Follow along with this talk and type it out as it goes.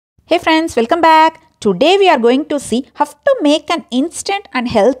Hey friends, welcome back. Today we are going to see how to make an instant and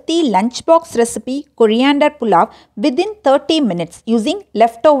healthy lunchbox recipe coriander pulao within 30 minutes using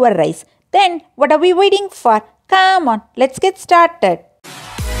leftover rice. Then what are we waiting for? Come on, let's get started.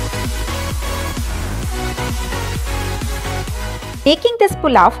 Making this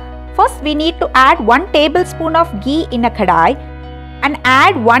pulao, first we need to add 1 tablespoon of ghee in a kadai and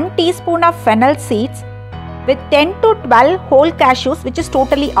add 1 teaspoon of fennel seeds with 10 to 12 whole cashews, which is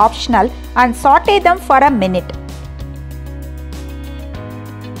totally optional, and saute them for a minute.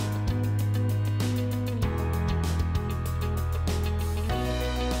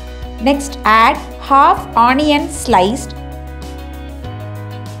 Next add half onion sliced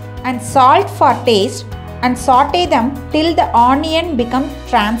and salt for taste and saute them till the onion becomes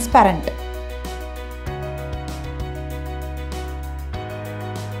transparent.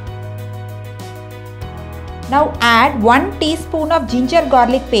 Now add 1 teaspoon of ginger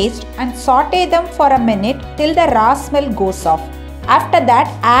garlic paste and saute them for a minute till the raw smell goes off. After that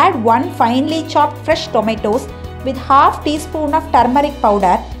add 1 finely chopped fresh tomatoes with half teaspoon of turmeric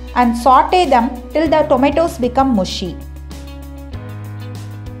powder and saute them till the tomatoes become mushy.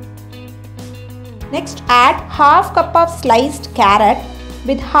 Next add half cup of sliced carrot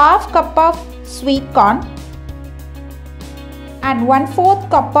with half cup of sweet corn and 1/4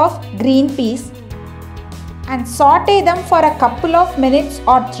 cup of green peas and saute them for a couple of minutes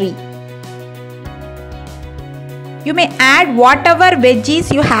or 3. You may add whatever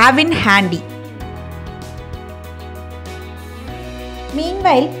veggies you have in handy.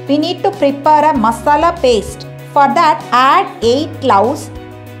 Meanwhile, we need to prepare a masala paste. For that, add 8 cloves,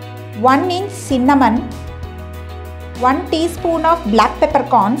 1 inch cinnamon, 1 teaspoon of black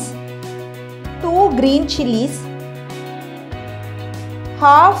peppercorns, 2 green chilies,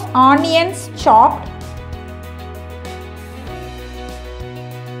 half onions chopped,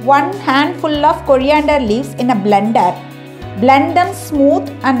 1 handful of coriander leaves in a blender. Blend them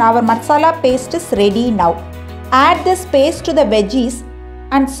smooth and our masala paste is ready now. Add this paste to the veggies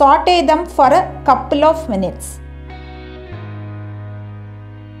and saute them for a couple of minutes.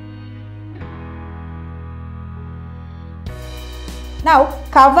 Now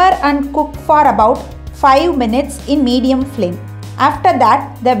cover and cook for about 5 minutes in medium flame. After that,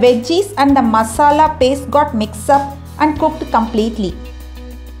 the veggies and the masala paste got mixed up and cooked completely.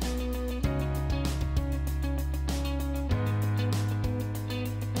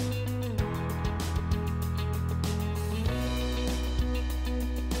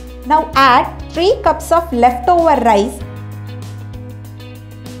 Now add 3 cups of leftover rice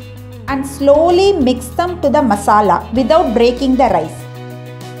and slowly mix them to the masala without breaking the rice.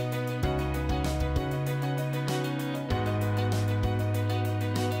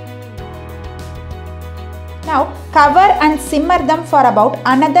 Now cover and simmer them for about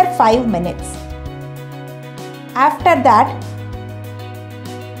another 5 minutes. After that,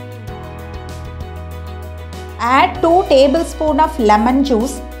 add 2 tablespoons of lemon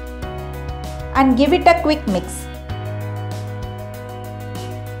juice and give it a quick mix.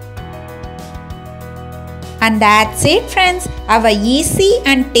 And that's it friends, our easy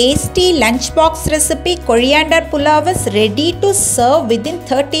and tasty lunchbox recipe coriander pulao is ready to serve within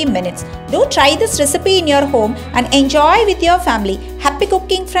 30 minutes. Do try this recipe in your home and enjoy with your family. Happy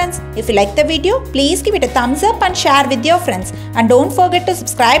cooking friends. If you like the video, please give it a thumbs up and share with your friends. And don't forget to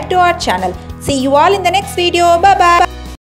subscribe to our channel. See you all in the next video. Bye bye.